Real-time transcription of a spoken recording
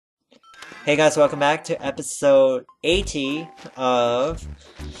Hey guys, welcome back to episode 80 of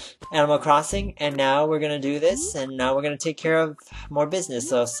Animal Crossing, and now we're gonna do this, and now we're gonna take care of more business.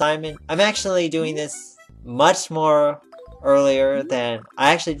 So Simon, I'm actually doing this much more earlier than,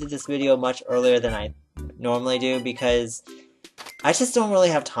 I actually did this video much earlier than I normally do because I just don't really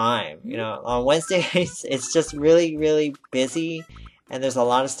have time. You know, on Wednesdays, it's just really busy, and there's a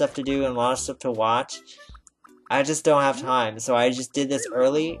lot of stuff to do and a lot of stuff to watch. I just don't have time, so I just did this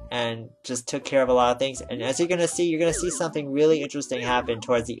early and just took care of a lot of things. And as you're gonna see something really interesting happen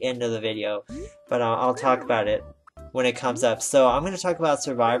towards the end of the video. But I'll talk about it when it comes up. So I'm gonna talk about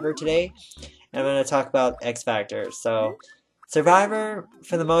Survivor today, and I'm gonna talk about X Factor. So Survivor,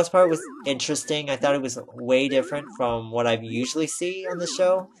 for the most part, was interesting. I thought it was way different from what I usually see on the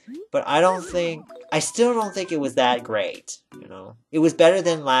show, but I still don't think it was that great. You know, it was better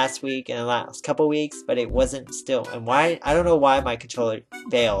than last week and the last couple weeks, but it wasn't still. And why? I don't know why my controller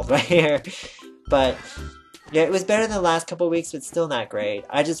failed right here, but yeah, it was better than the last couple weeks, but still not great.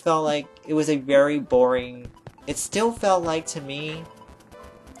 I just felt like it was a very boring. It still felt like to me,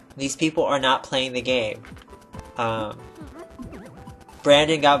 these people are not playing the game.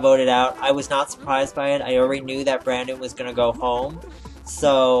 Brandon got voted out. I was not surprised by it. I already knew that Brandon was going to go home.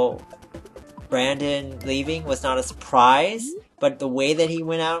 So, Brandon leaving was not a surprise. But the way that he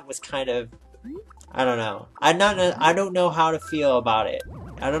went out was kind of... I don't know. I don't know how to feel about it.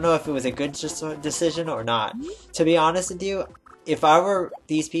 I don't know if it was a good decision or not. To be honest with you, if I were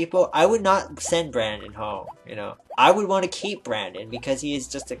these people, I would not send Brandon home. You know, I would want to keep Brandon because he is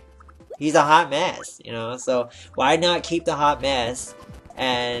just he's a hot mess, you know, so why not keep the hot mess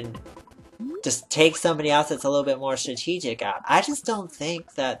and just take somebody else that's a little bit more strategic out? I just don't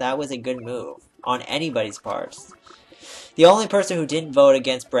think that that was a good move on anybody's parts. The only person who didn't vote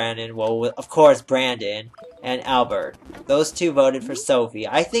against Brandon, well, of course, Brandon and Albert. Those two voted for Sophie.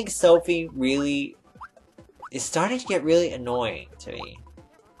 I think Sophie really is starting to get really annoying to me.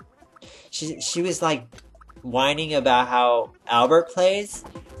 She was like whining about how Albert plays.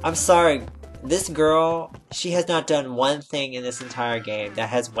 I'm sorry, this girl, she has not done one thing in this entire game that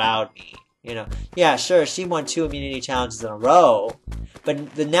has wowed me. You know, yeah, sure, she won 2 immunity challenges in a row,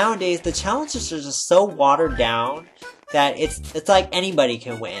 but nowadays the challenges are just so watered down that it's like anybody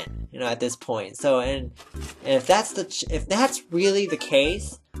can win. You know, at this point. So, and if that's really the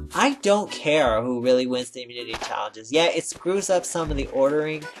case, I don't care who really wins the immunity challenges. Yeah, it screws up some of the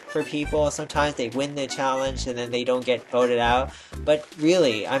ordering for people. Sometimes they win the challenge and then they don't get voted out. But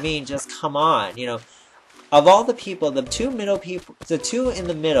really, I mean, just come on. You know, of all the people, the two in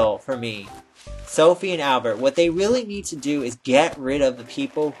the middle for me, Sophie and Albert, what they really need to do is get rid of the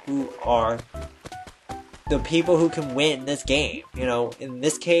people who are the people who can win this game. You know, in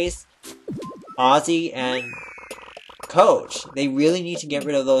this case, Ozzy and Coach. They really need to get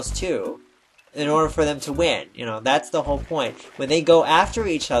rid of those two in order for them to win. You know, that's the whole point. When they go after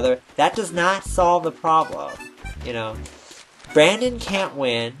each other, that does not solve the problem. You know, Brandon can't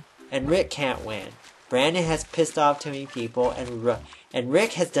win and Rick can't win. Brandon has pissed off too many people and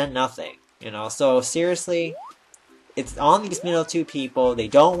Rick has done nothing. You know, so seriously, it's on these middle two people.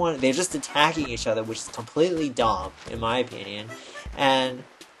 They're just attacking each other, which is completely dumb, in my opinion. And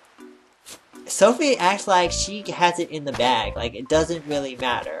Sophie acts like she has it in the bag, like it doesn't really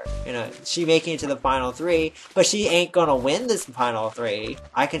matter. You know, she making it to the final 3, but she ain't gonna win this final 3.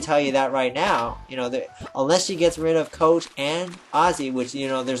 I can tell you that right now. You know, unless she gets rid of Coach and Ozzy, which, you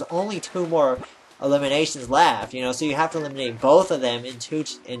know, there's only 2 more eliminations left. You know, so you have to eliminate both of them in two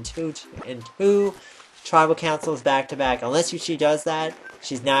tribal councils back to back. Unless she does that,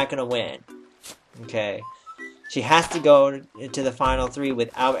 she's not gonna win. Okay. She has to go into the final 3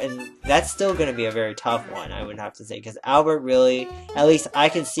 with Albert, and that's still going to be a very tough one, I would have to say, because Albert really, at least I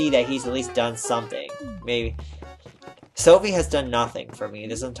can see that he's at least done something. Maybe Sophie has done nothing for me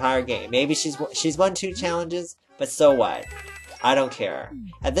this entire game. Maybe she's won 2 challenges, but so what? I don't care.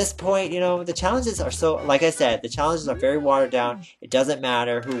 At this point, you know, the challenges are so, like I said, the challenges are very watered down. It doesn't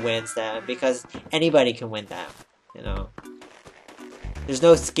matter who wins them, because anybody can win them, you know. There's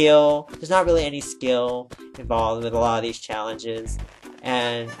no skill. There's not really any skill involved with a lot of these challenges.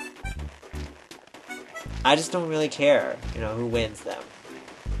 And I just don't really care, you know, who wins them.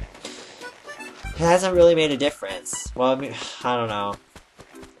 It hasn't really made a difference. Well, I mean, I don't know.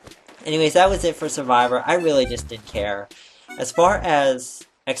 Anyways, that was it for Survivor. I really just didn't care. As far as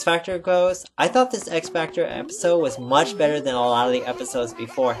X Factor goes, I thought this X Factor episode was much better than a lot of the episodes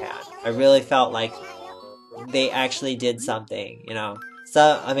beforehand. I really felt like they actually did something, you know.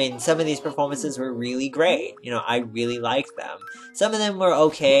 So, I mean, some of these performances were really great. You know, I really liked them. Some of them were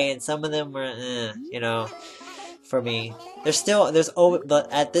okay, and some of them were, you know. for me. But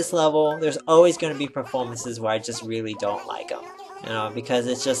at this level, there's always going to be performances where I just really don't like them. You know, because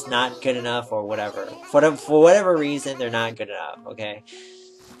it's just not good enough or whatever. For whatever reason, they're not good enough, okay?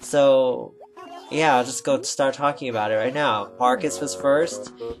 So, yeah, I'll just go start talking about it right now. Marcus was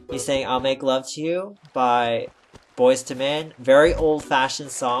first. He's saying I'll Make Love to You by Boyz II Men. Very old-fashioned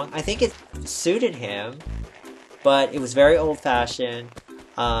song. I think it suited him, but it was very old-fashioned.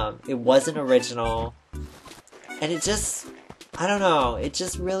 It wasn't original. And it just, I don't know, it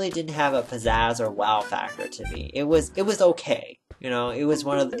just really didn't have a pizzazz or wow factor to me. It was okay. You know, it was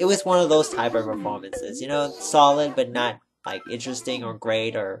one of those type of performances. You know, solid but not like interesting or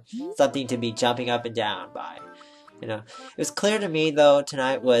great or something to be jumping up and down by. You know, it was clear to me though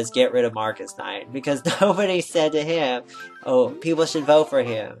tonight was get rid of Marcus night because nobody said to him, "Oh, people should vote for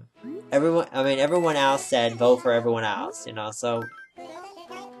him." Everyone else said vote for everyone else. You know, so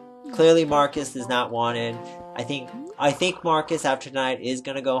clearly Marcus is not wanted. I think Marcus after tonight is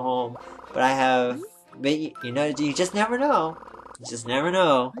gonna go home, but you know, you just never know. You just never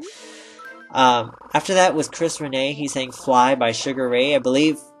know. After that was Chris Renee. He sang Fly by Sugar Ray. I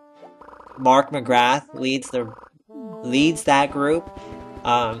believe Mark McGrath leads that group.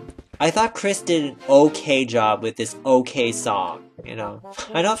 I thought Chris did an okay job with this okay song. You know,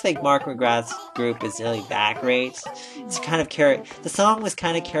 I don't think Mark McGrath's group is really that great. It's kind of the song was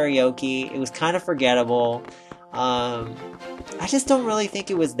kind of karaoke. It was kind of forgettable. I just don't really think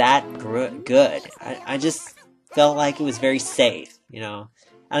it was that good. I just felt like it was very safe, you know.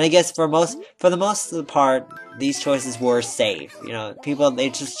 And I guess for the most of the part, these choices were safe. You know, they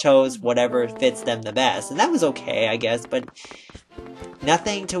just chose whatever fits them the best. And that was okay, I guess, but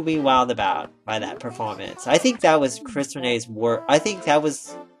nothing to be wowed about by that performance. I think that was Chris Renee's worst. I think that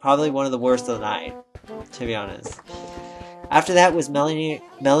was probably one of the worst of the night, to be honest. After that was Melanie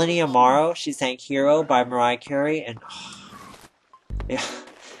Amaro. She sang Hero by Mariah Carey, and yeah.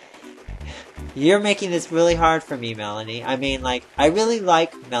 You're making this really hard for me, Melanie. I mean, like, I really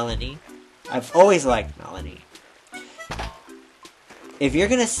like Melanie. I've always liked Melanie. If you're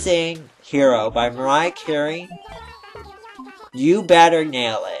gonna sing Hero by Mariah Carey, you better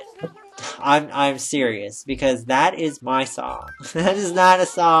nail it. I'm serious, because that is my song. That is not a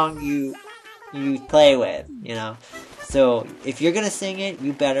song you play with, you know. So if you're gonna sing it,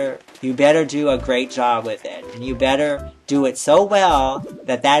 you better do a great job with it, and you better do it so well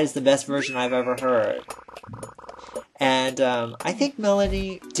that is the best version I've ever heard. And I think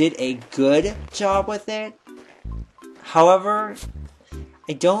Melanie did a good job with it. However,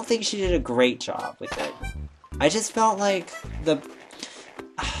 I don't think she did a great job with it. I just felt like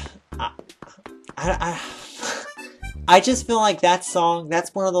I just feel like that song,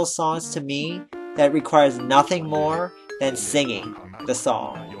 that's one of those songs to me that requires nothing more than singing the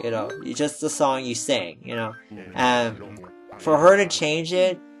song, you know, just the song you sing, you know. And for her to change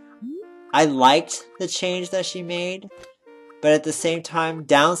it, I liked the change that she made, but at the same time,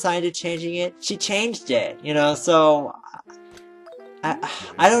 downside to changing it, she changed it, you know. So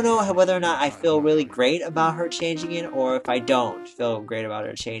I don't know whether or not I feel really great about her changing it, or if I don't feel great about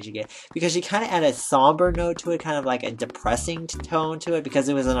her changing it, because she kind of added a somber note to it, kind of like a depressing tone to it, because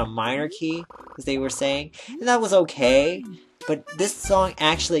it was in a minor key, as they were saying, and that was okay. But this song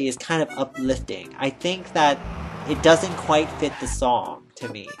actually is kind of uplifting. I think that it doesn't quite fit the song to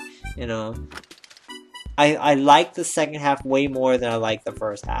me, you know. I like the second half way more than I like the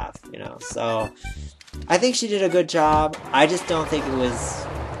first half, you know. So I think she did a good job. I just don't think it was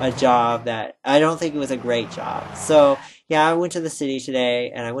I don't think it was a great job. So yeah, I went to the city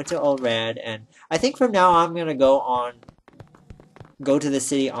today, and I went to Old Red, and I think from now on I'm gonna go to the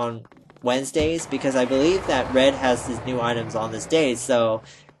city on Wednesdays, because I believe that Red has his new items on this day. So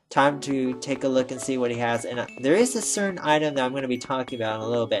time to take a look and see what he has. And there is a certain item that I'm going to be talking about in a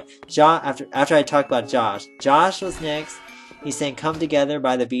little bit. After I talk about Josh. Josh was next. He sang Come Together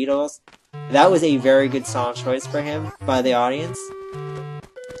by the Beatles. That was a very good song choice for him by the audience.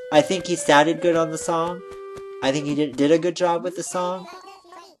 I think he sounded good on the song. I think he did a good job with the song.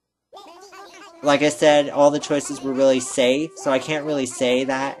 Like I said, all the choices were really safe, so I can't really say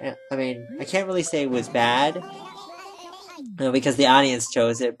that. I mean, I can't really say it was bad, because the audience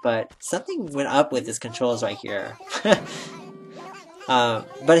chose it, but something went up with his controls right here.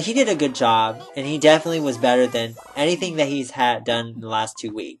 But he did a good job, and he definitely was better than anything that he's done in the last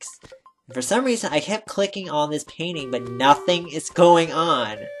 2 weeks. For some reason, I kept clicking on this painting, but nothing is going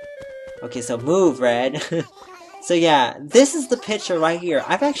on. Okay, so move, Red. So yeah, this is the picture right here.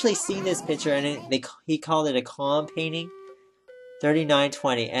 I've actually seen this picture, and he called it a column painting.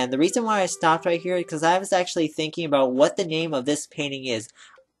 3920. And the reason why I stopped right here is because I was actually thinking about what the name of this painting is.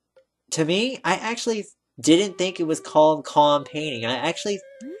 To me, I actually didn't think it was called calm painting. I actually,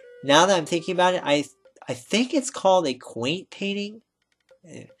 now that I'm thinking about it, I think it's called a quaint painting.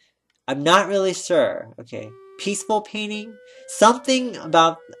 I'm not really sure. Okay. Peaceful painting? Something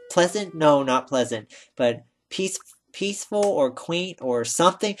about pleasant? No, not pleasant. But peaceful or quaint or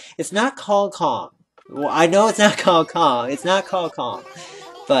something. It's not called calm. Well, I know it's not called calm. It's not called calm.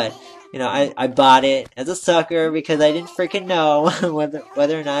 But, you know, I bought it as a sucker because I didn't freaking know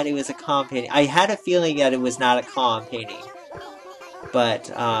whether or not it was a calm painting. I had a feeling that it was not a calm painting.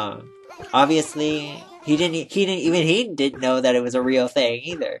 But, obviously, he didn't know that it was a real thing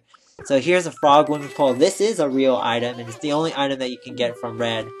either. So here's a frog swimming pool. This is a real item, and it's the only item that you can get from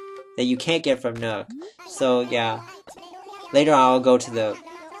Red, that you can't get from Nook. So yeah, later I'll go to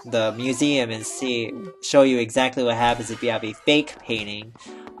the museum and show you exactly what happens if you have a fake painting.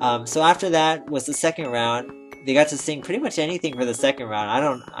 So after that was the second round. They got to sing pretty much anything for the second round. I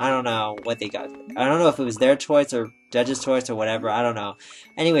don't know what they got. I don't know if it was their choice or judge's choice or whatever. I don't know.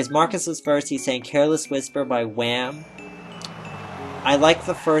 Anyways, Marcus was first. He sang "Careless Whisper" by Wham. I liked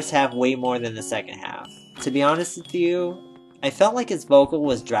the first half way more than the second half. To be honest with you, I felt like his vocal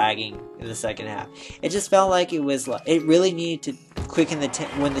was dragging in the second half. It just felt like it really needed to quicken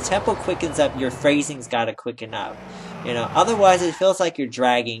when the tempo quickens up, your phrasing's got to quicken up. You know, otherwise it feels like you're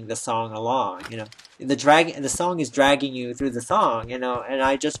dragging the song along, you know. The song is dragging you through the song, you know, and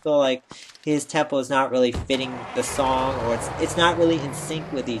I just feel like his tempo is not really fitting the song, or it's not really in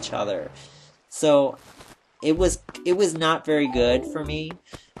sync with each other. So it was not very good for me,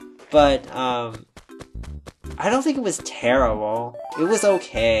 but I don't think it was terrible. It was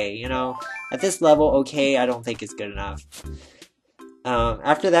okay, you know. At this level, okay, I don't think it's good enough.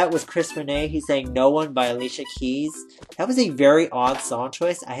 After that was Chris Renee. He sang "No One" by Alicia Keys. That was a very odd song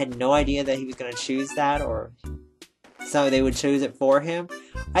choice. I had no idea that he was going to choose that, or so they would choose it for him.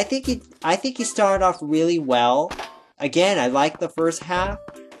 I think he started off really well. Again, I liked the first half.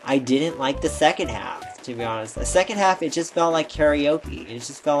 I didn't like the second half, to be honest. The second half, it just felt like karaoke. It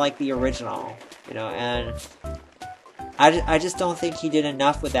just felt like the original, you know, and I just don't think he did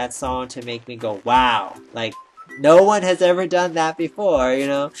enough with that song to make me go, wow, like, no one has ever done that before, you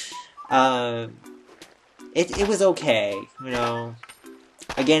know. It was okay, you know.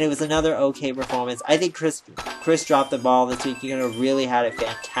 Again, it was another okay performance. I think Chris dropped the ball this week. He could have really had a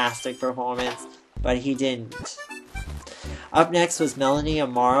fantastic performance, but he didn't. Up next was Melanie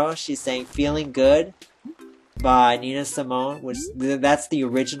Amaro. She sang "Feeling Good" by Nina Simone, which that's the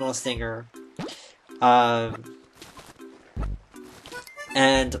original singer. And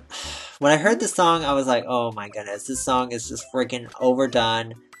when I heard the song, I was like, oh my goodness, this song is just freaking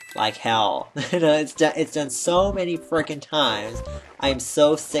overdone like hell. You know, it's done so many freaking times. I am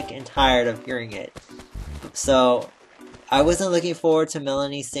so sick and tired of hearing it. So I wasn't looking forward to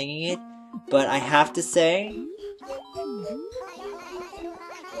Melanie singing it, but I have to say,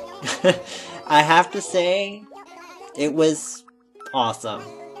 it was awesome.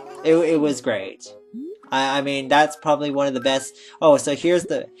 It was great. I mean, that's probably one of the best. Oh, so here's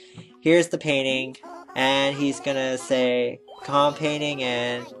the painting, and he's gonna say calm painting,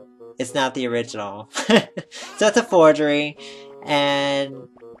 and it's not the original. So it's a forgery, and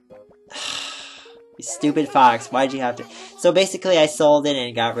stupid Fox, why'd you have to? So basically, I sold it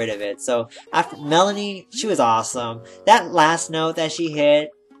and got rid of it. So after Melanie, she was awesome. That last note that she hit,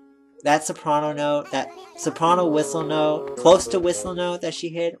 that soprano note, that soprano whistle note, close to whistle note that she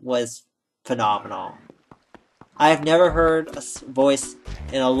hit was phenomenal. I have never heard a voice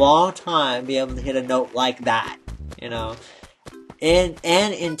in a long time be able to hit a note like that, you know, and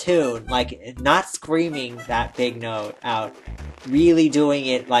in tune, like not screaming that big note out, really doing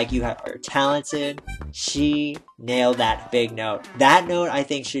it like you are talented. She nailed that big note. That note, I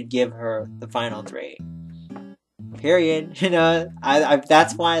think, should give her the final 3. Period. You know,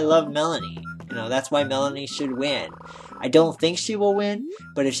 that's why I love Melanie. You know, that's why Melanie should win. I don't think she will win,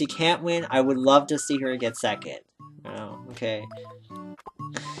 but if she can't win, I would love to see her get second. Oh, okay.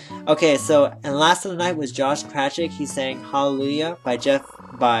 Okay, so, and last of the night was Josh Cratchit. He sang "Hallelujah"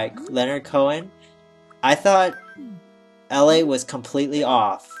 by Leonard Cohen. I thought LA was completely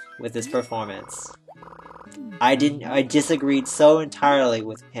off with this performance. I disagreed so entirely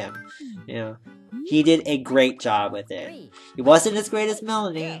with him. You know, he did a great job with it. He wasn't as great as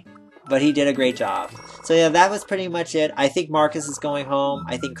Melanie, but he did a great job. So yeah, that was pretty much it. I think Marcus is going home.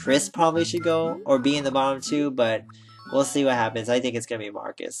 I think Chris probably should go or be in the bottom 2, but we'll see what happens. I think it's going to be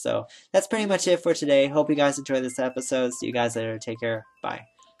Marcus. So that's pretty much it for today. Hope you guys enjoyed this episode. See you guys later. Take care. Bye.